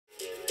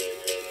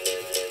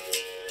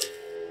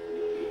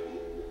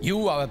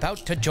You are about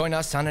to join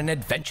us on an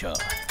adventure.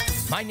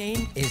 My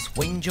name is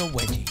Wanger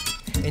Wedgie,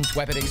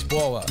 intrepid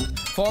explorer,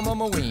 former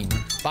Marine,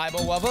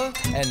 Bible lover,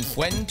 and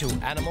friend to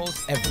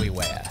animals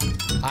everywhere.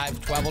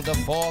 I've traveled to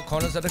four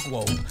corners of the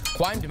globe,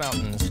 climbed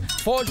mountains,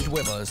 forged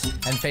rivers,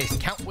 and faced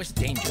countless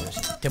dangers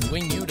to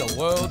bring you the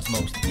world's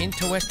most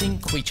interesting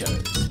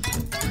creatures.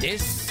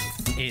 This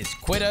is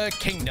Critter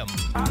Kingdom.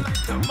 I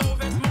like to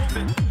move it, move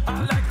it.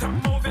 I like to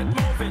move it,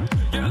 move it.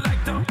 You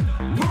like to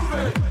move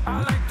it.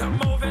 I like to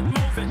move it,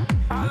 move it.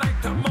 I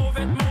like to move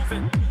it, move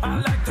it.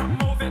 I like to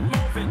move it,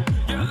 move it.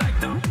 You like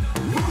to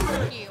move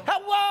it.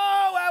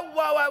 Hello,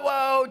 hello,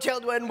 hello,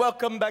 children.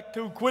 Welcome back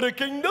to Critter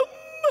Kingdom.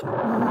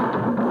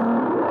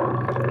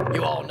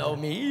 You all know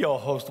me, your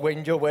host,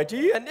 Wanger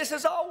Wedgie, and this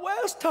is our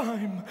last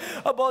time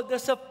aboard the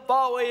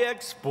Safari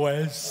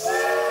Express.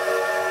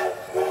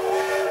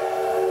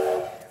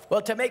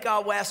 Well, to make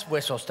our last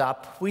whistle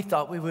stop, we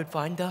thought we would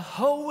find the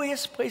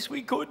holiest place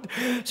we could.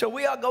 So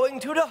we are going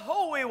to the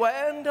Holy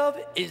Land of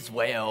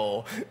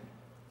Israel.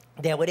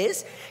 There it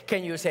is.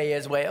 Can you say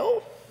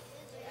Israel?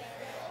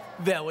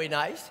 Very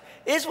nice.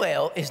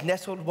 Israel is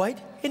nestled right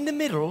in the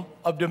middle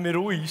of the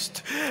Middle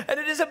East. And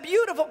it is a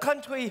beautiful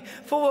country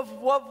full of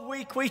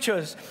lovely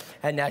creatures.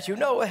 And as you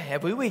know,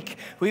 every week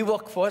we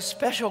look for a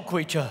special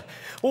creature,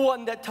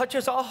 one that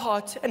touches our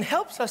hearts and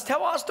helps us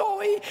tell our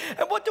story.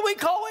 And what do we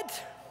call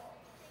it?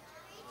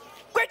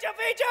 Creature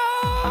feature!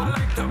 I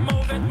like to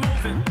move it,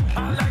 move it.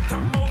 I like to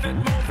move it,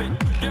 move it.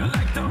 You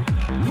like to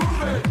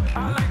move it.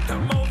 I like to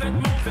move it,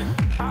 move it.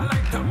 I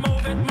like to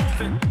move it,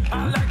 move it.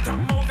 I like to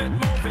move it,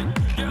 move it.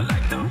 You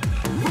like to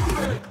move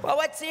it. Well,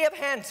 let's see if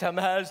Handsome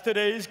has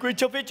today's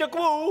creature feature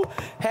clue.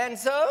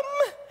 Handsome,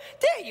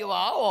 there you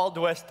are, all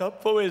dressed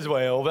up for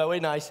Israel. Very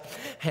nice.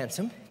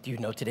 Handsome, do you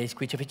know today's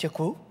creature feature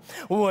clue?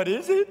 What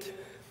is it?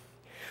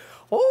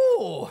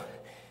 Oh,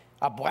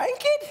 a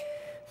blanket?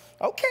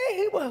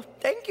 Okay, well,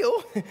 thank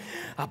you.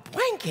 A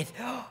blanket.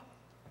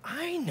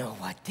 I know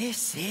what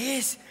this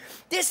is.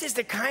 This is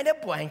the kind of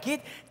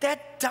blanket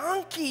that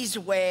donkeys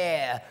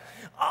wear.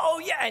 Oh,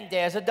 yeah, and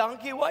there's a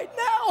donkey right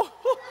now.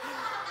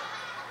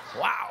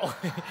 Wow,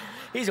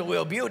 he's a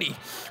real beauty.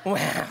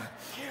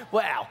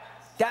 Wow,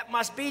 that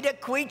must be the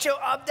creature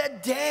of the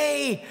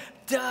day,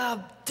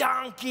 the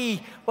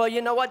donkey. Well,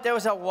 you know what? There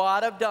was a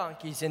lot of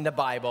donkeys in the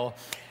Bible.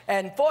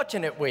 And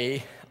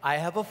fortunately, I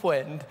have a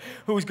friend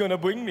who's gonna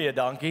bring me a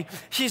donkey.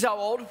 She's our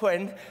old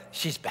friend.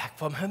 She's back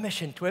from her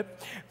mission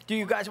trip. Do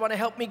you guys wanna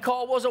help me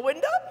call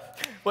Rosalinda?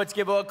 Let's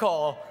give her a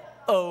call.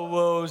 Oh,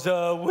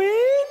 Rosalinda!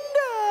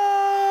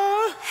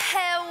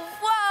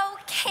 Hello,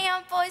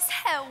 campers.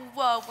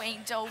 Hello,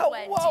 Angel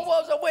Wedgie.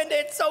 Hello, Rosalinda.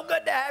 It's so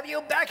good to have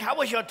you back. How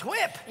was your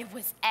trip? It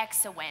was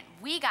excellent.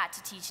 We got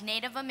to teach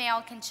Native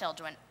American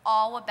children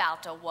all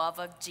about the love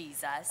of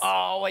Jesus.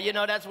 Oh, well, you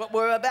know, that's what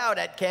we're about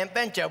at Camp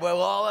Venture. We're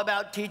all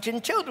about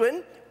teaching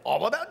children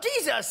all about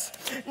Jesus.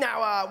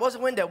 Now,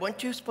 Rosalinda,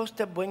 weren't you supposed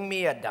to bring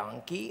me a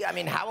donkey? I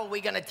mean, how are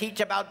we going to teach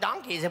about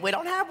donkeys if we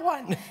don't have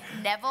one?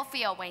 Never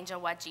fear,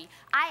 Angel Wedgie.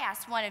 I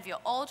asked one of your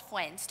old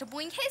friends to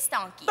bring his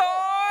donkey.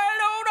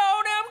 Oh,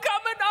 I'm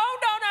coming. Oh,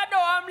 no,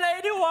 I'm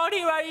Lady One.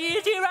 Here I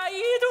is.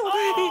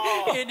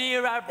 Oh. And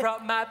here I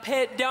brought my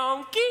pet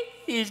donkey.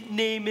 His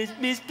name is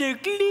Mr.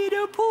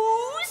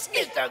 Glitterpoos.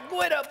 Mr.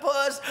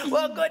 Glitterpuss.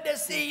 Well, good to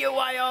see you,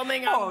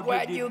 Wyoming. I'm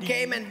glad you good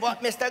came and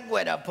brought Mr.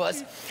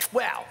 Glitterpuss.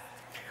 Well,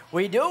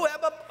 we do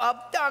have a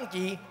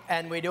donkey,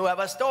 and we do have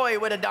a story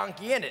with a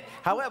donkey in it.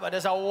 However,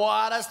 there's a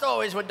lot of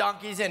stories with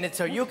donkeys in it,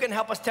 so you can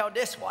help us tell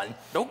this one.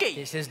 Okay.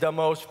 This is the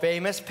most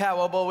famous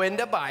parable in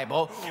the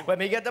Bible. Let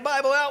me get the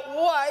Bible out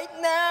right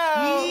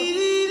now.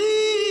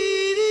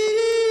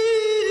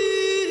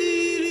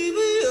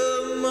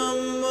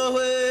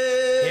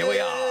 Here we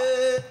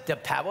are. The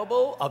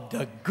parable of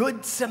the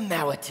Good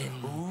Samaritan.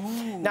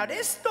 Ooh. Now,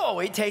 this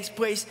story takes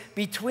place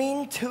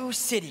between two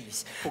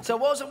cities. Okay. So,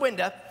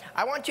 Rosalinda,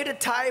 I want you to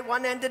tie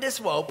one end of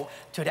this rope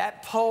to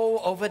that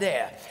pole over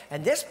there.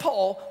 And this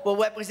pole will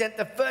represent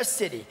the first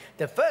city.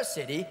 The first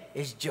city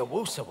is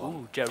Jerusalem.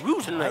 Ooh,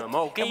 Jerusalem. Right? And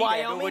Okay,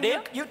 Wyoming, over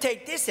there. you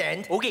take this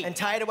end okay. and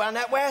tie it around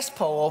that last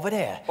pole over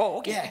there. Oh,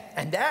 okay. Yeah,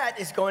 and that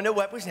is going to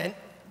represent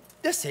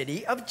the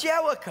city of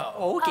Jericho.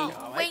 Okay.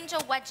 Oh,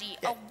 Angel Wedgie,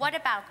 what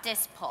about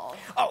this pole?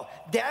 Oh,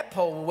 that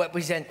pole will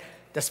represent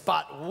the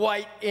spot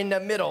right in the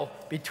middle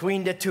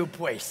between the two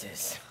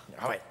places.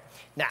 All right,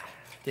 now,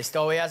 this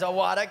story has a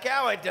lot of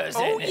characters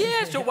in it. Oh,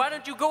 yeah, so why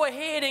don't you go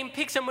ahead and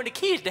pick some of the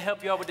kids to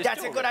help you out with the story?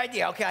 That's a good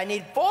idea. Okay, I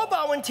need 4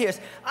 volunteers.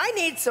 I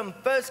need some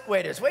first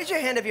graders. Raise your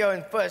hand if you're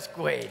in first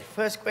grade.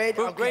 First grade?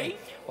 First okay. grade?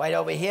 Right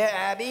over here,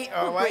 Abby.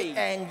 All right, grade.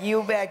 and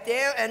you back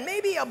there. And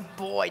maybe a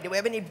boy. Do we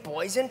have any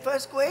boys in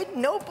first grade?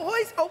 No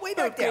boys? Oh, way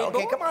back there.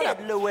 Okay, come on up.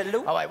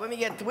 Hello. All right, let me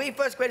get 3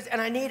 first graders, and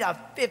I need a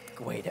 5th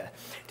grader.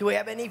 Do we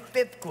have any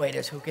 5th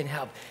graders who can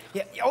help?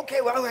 Yeah,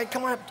 okay, well, all right,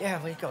 come on up. There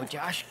we go,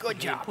 Josh. Good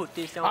job. Put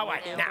this on all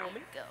right, there now. for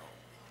me. Go.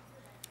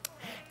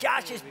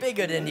 Josh is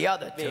bigger than the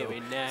other two. Very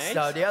nice.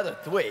 So the other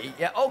three.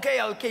 Yeah,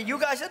 okay. You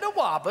guys are the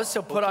wobbers,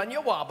 so put on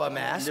your wobber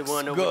masks. The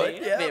one over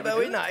good. there. Yeah,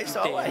 very nice.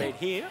 All right. Right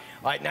here.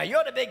 All right, now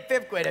you're the big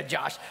fifth grader,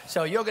 Josh,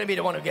 so you're going to be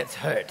the one who gets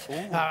hurt. Ooh.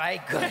 All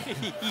right, good.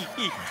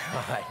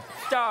 All right.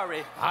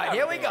 Sorry. All right,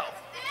 here we go.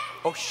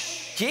 Oh,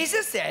 shh.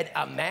 Jesus said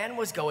a man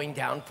was going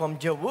down from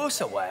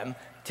Jerusalem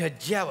to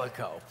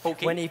Jericho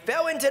when he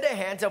fell into the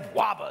hands of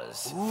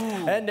robbers.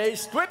 And they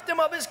stripped him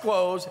of his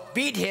clothes,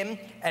 beat him,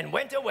 and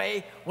went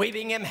away,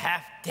 leaving him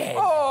half dead.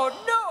 Oh,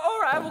 no. All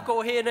right, we'll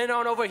go ahead and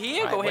on over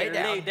here. Right, go ahead and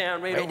down. lay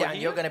down right way over down.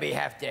 here. You're going to be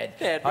half dead.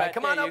 Yeah, All right,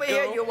 come on there over you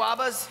here, go. you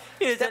robbers.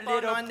 Here's Step a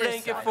little on this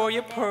blanket side. for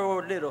your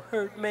poor little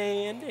hurt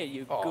man. There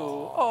you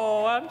go.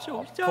 Oh, I'm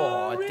so poor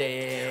sorry.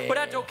 thing. But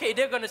that's okay.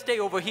 They're going to stay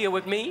over here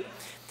with me.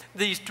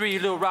 These three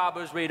little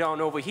robbers right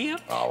on over here.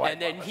 All right,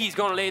 and then he's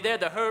going to lay there,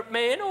 the hurt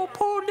man. Oh,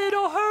 poor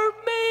little hurt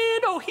man.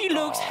 Oh, he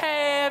looks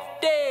half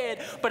dead.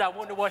 But I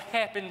wonder what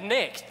happened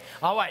next.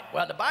 All right,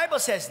 well, the Bible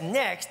says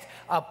next,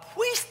 a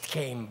priest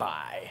came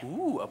by.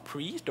 Ooh, a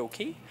priest,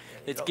 okay.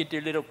 Let's get their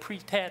little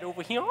priest hat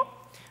over here.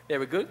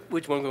 Very good.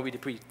 Which one's going to be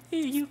the priest?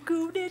 Here you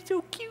go. That's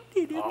so cute,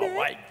 little man.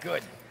 All right,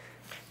 good.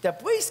 The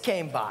priest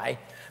came by,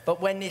 but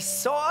when they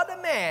saw the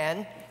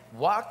man,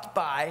 walked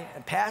by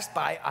and passed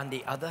by on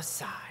the other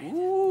side.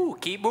 Ooh,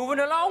 keep moving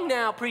along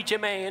now, preacher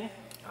man.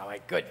 All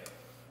right, good.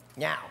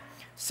 Now,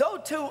 so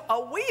too a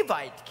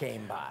Levite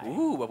came by.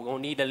 Ooh, well, we're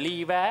going to need a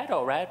Levite.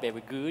 All right,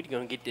 very good. You're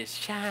going to get this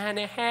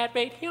shiny hat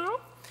right here.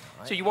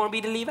 So you want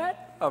to be the Levite?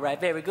 All right,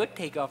 very good.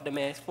 Take off the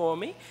mask for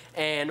me.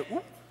 And,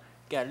 ooh,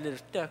 got a little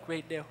stuck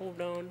right there.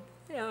 Hold on.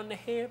 Down the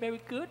hair, very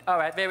good. All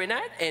right, very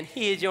nice. And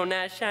here's your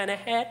nice shiny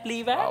hat,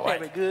 Levite. All right.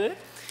 Very good.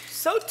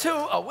 So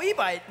too a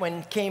Levite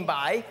came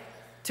by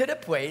to the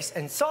place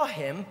and saw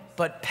him,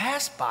 but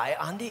passed by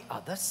on the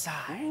other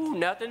side. Ooh,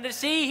 nothing to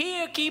see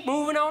here. Keep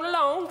moving on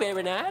along.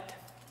 Very nice.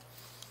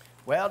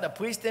 Well, the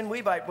priest and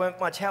Levite weren't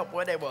much help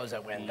where they was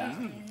at window.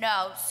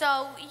 No,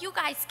 so you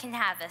guys can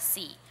have a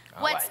seat.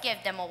 All Let's right.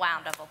 give them a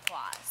round of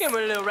applause. Give him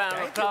a little round of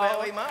Thank you applause.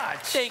 very much.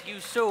 Thank you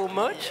so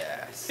much.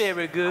 Yes.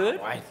 Very good.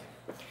 All right.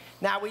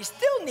 Now, we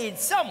still need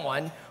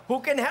someone who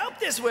can help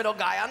this little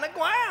guy on the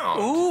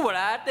ground. Ooh, well,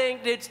 I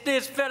think it's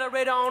this fella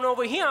right on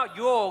over here.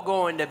 You're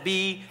going to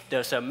be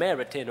the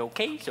Samaritan,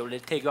 okay? So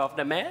let's take off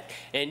the mask,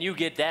 and you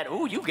get that.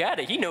 Ooh, you got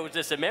it. He knows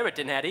the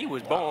Samaritan hat. He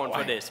was born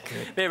for this.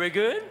 Very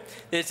good.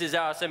 This is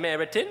our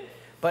Samaritan.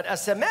 But a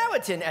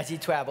Samaritan, as he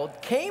traveled,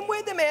 came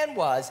where the man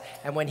was,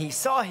 and when he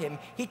saw him,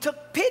 he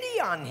took pity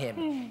on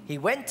him. He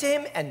went to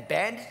him and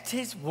bandaged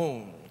his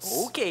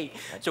wounds. Okay,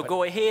 so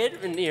go ahead,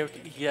 and you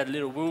got a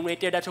little wound right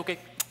there. That's okay.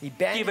 He Give a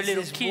bandaged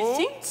little his kissing.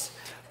 wounds,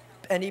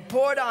 and he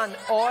poured on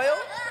oil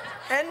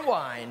and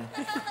wine.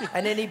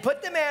 And then he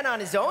put the man on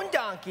his own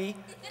donkey,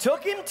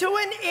 took him to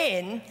an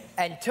inn,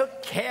 and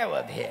took care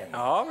of him.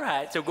 All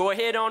right, so go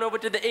ahead on over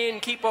to the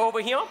innkeeper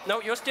over here.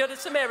 No, you're still the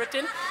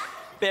Samaritan.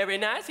 Very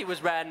nice. He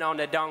was riding on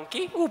the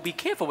donkey. Ooh, be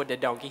careful with the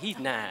donkey. He's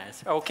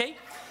nice. Okay?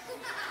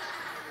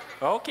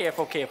 Oh,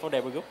 careful, careful.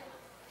 There we go.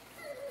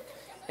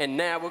 And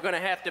now we're going to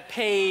have to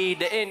pay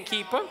the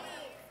innkeeper.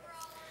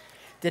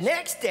 The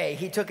next day,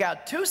 he took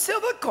out 2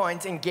 silver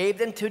coins and gave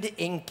them to the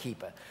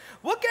innkeeper.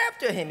 Look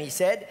after him, he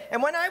said,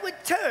 and when I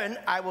return,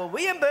 I will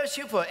reimburse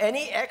you for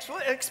any extra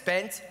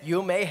expense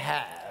you may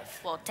have.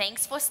 Well,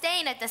 thanks for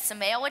staying at the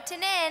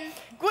Samaritan Inn.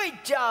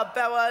 Great job,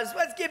 fellas.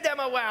 Let's give them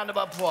a round of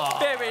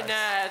applause. Very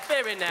nice,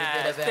 very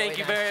nice. Thank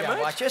you very much.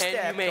 Watch your And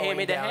step. you may hand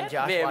me the down, hat.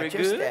 Josh. Very Watch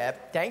your good.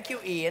 step. Thank you,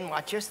 Ian.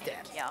 Watch your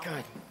step. Yeah.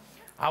 Good.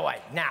 All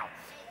right, now,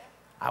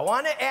 I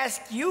want to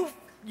ask you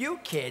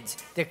kids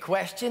the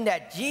question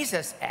that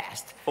Jesus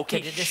asked Okay,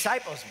 to the shh.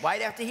 disciples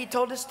right after he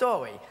told the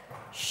story.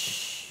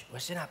 Shh.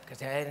 Listen up,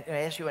 because I'm going to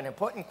ask you an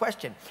important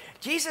question.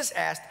 Jesus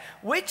asked,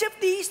 which of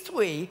these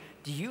 3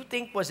 do you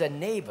think was a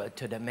neighbor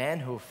to the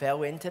man who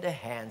fell into the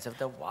hands of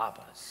the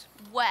robbers?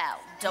 Well,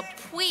 the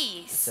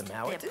priest,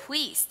 Samaritan?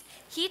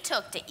 he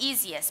took the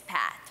easiest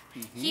path.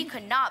 He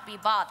could not be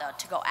bothered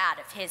to go out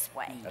of his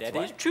way. That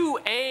is true.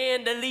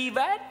 And the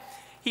Levite,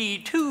 he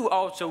too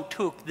also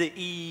took the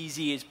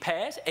easiest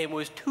path and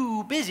was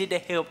too busy to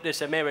help the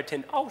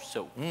Samaritan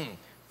also.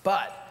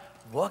 But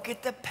look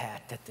at the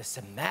path that the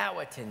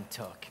Samaritan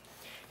took.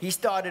 He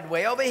started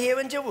way over here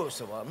in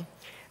Jerusalem,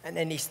 and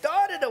then he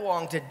started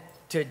along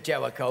to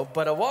Jericho,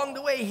 but along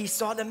the way he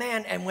saw the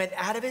man and went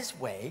out of his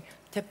way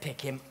to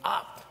pick him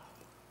up.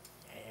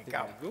 There you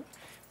go.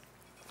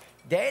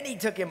 Then he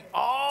took him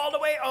all the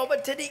way over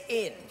to the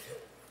inn.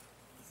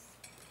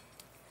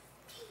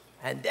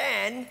 And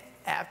then,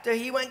 after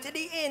he went to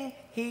the inn,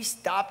 he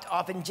stopped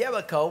off in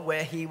Jericho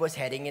where he was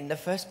heading in the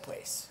first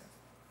place.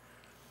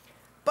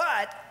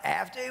 But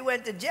after he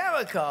went to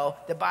Jericho,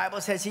 the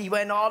Bible says he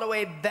went all the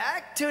way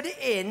back to the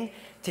inn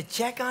to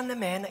check on the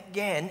man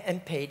again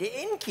and pay the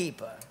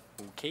innkeeper.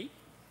 Okay.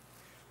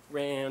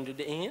 Round to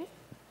the end.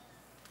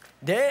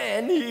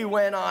 Then he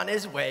went on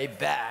his way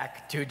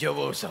back to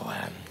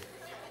Jerusalem.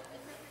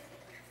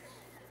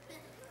 There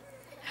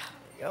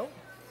you go.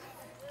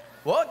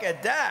 Look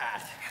at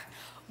that.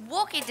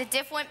 Look at the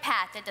different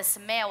path that the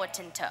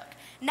Samaritan took.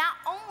 Not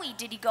only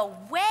did he go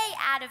way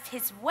out of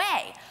his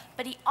way,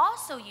 but he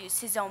also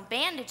used his own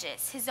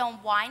bandages, his own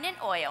wine and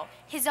oil,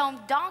 his own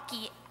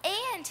donkey,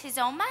 and his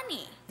own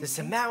money. The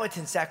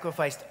Samaritan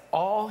sacrificed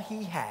all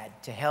he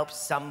had to help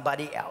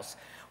somebody else.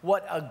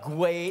 What a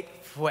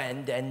great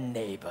friend and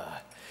neighbor.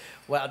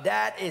 Well,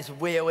 that is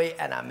really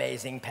an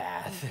amazing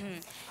path.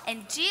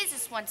 And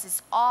Jesus wants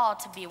us all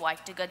to be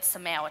like the Good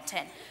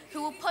Samaritan,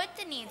 who will put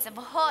the needs of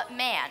a hurt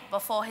man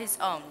before his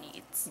own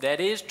needs. That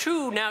is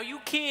true. Now, you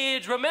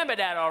kids, remember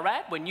that, all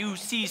right? When you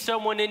see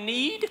someone in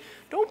need,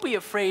 don't be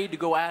afraid to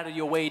go out of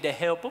your way to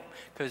help them,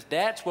 because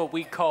that's what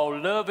we call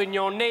loving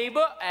your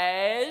neighbor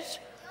as...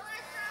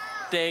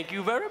 Thank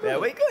you very much.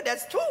 Very good.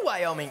 That's true,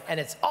 Wyoming. And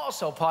it's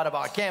also part of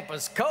our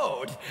campus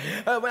code.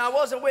 When I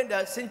was a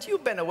window, since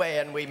you've been away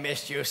and we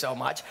missed you so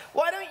much,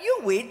 why don't you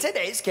read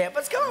today's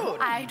campus code?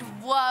 I'd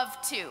love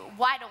to.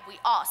 Why don't we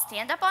all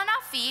stand up on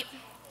our feet,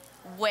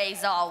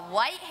 raise our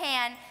right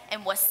hand,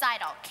 and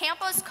recite our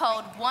campus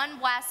code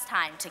one last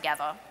time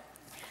together.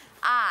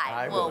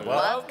 I will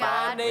love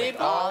God with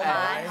all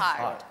my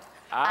heart.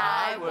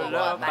 I will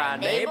love my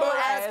neighbor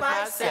as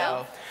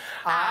myself.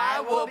 I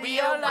will be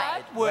a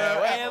light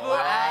wherever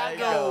I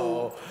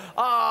go.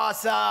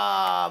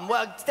 Awesome.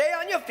 Well, stay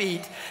on your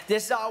feet.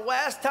 This is our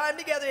last time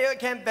together here at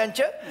Camp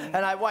Venture,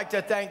 and I'd like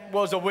to thank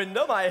Rosa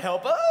Wyndham, my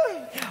helper,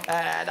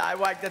 and I'd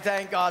like to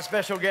thank our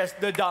special guest,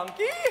 the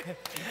donkey, and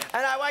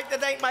I'd like to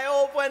thank my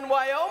old friend,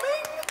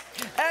 Wyoming,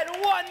 and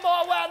one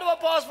more round of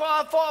applause for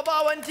our 4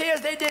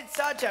 volunteers. They did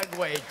such a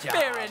great job.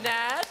 Very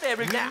nice,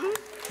 very good. Now,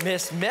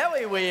 Miss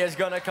Mary Wee is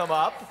going to come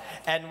up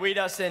and read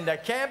us in the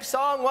camp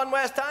song one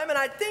last time, and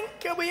I think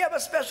we have a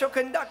special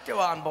conductor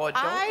on board,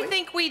 don't we? I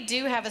think we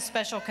do have a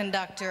special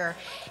conductor.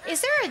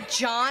 Is there a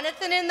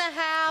Jonathan in the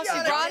house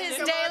who brought his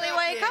daily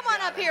way? Come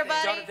on up here,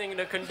 buddy. Jonathan,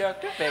 the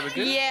conductor, very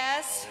good.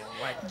 Yes.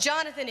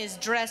 Jonathan is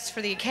dressed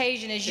for the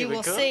occasion, as you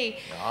will see.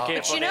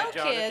 But you know,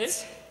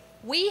 kids,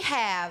 we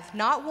have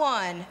not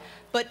one,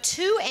 but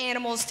 2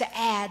 animals to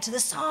add to the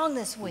song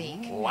this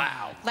week.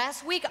 Wow.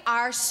 Last week,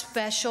 our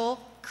special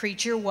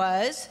creature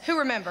was, who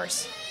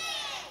remembers?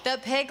 The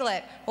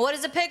piglet. What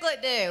does a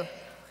piglet do?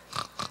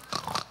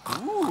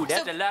 Ooh,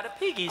 that's a lot of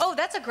piggies. Oh,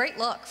 that's a great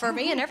look for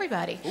me and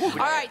everybody. All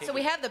right, so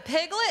we have the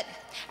piglet,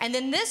 and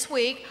then this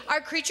week, our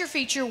creature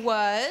feature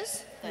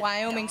was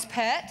Wyoming's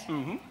pet,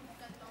 the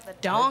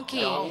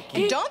donkey.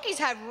 And donkeys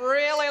have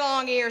really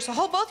long ears, so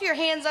hold both of your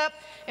hands up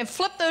and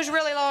flip those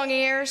really long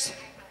ears.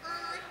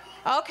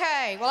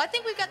 Okay, well, I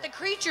think we've got the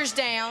creatures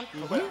down.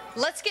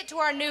 Let's get to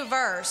our new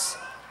verse.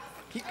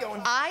 Keep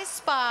going. I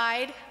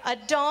spied a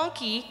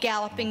donkey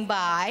galloping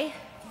by.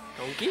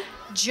 Donkey?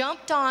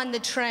 Jumped on the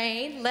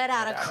train, let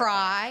out a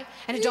cry,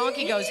 and a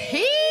donkey goes,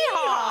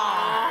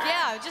 hee-haw!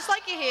 Yeah, just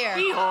like you hear.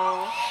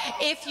 Hee-haw.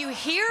 If you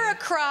hear a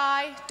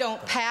cry,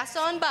 don't pass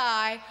on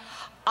by.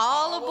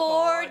 All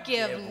aboard,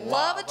 give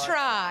love a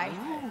try.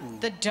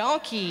 The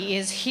donkey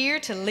is here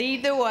to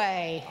lead the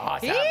way.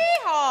 Awesome.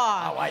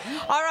 Hee-haw! All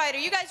All right, are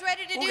you guys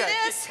ready to do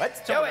this?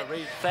 Let's do it.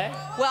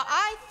 Well,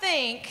 I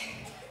think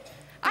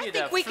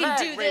we can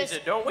do this.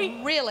 Don't we?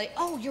 Really?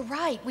 Oh, you're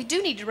right. We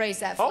do need to raise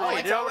that flag. Oh,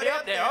 it's already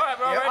up there. All right,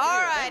 all right.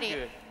 All righty.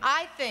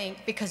 I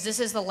think because this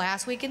is the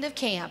last weekend of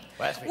camp,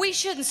 we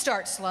shouldn't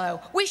start slow.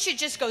 We should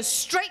just go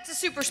straight to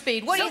super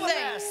speed. What do you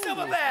think?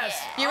 Silver bass.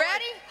 You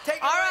ready? Take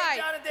it All away,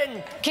 right.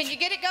 Jonathan. Can you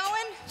get it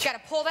going? Got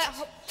to pull that.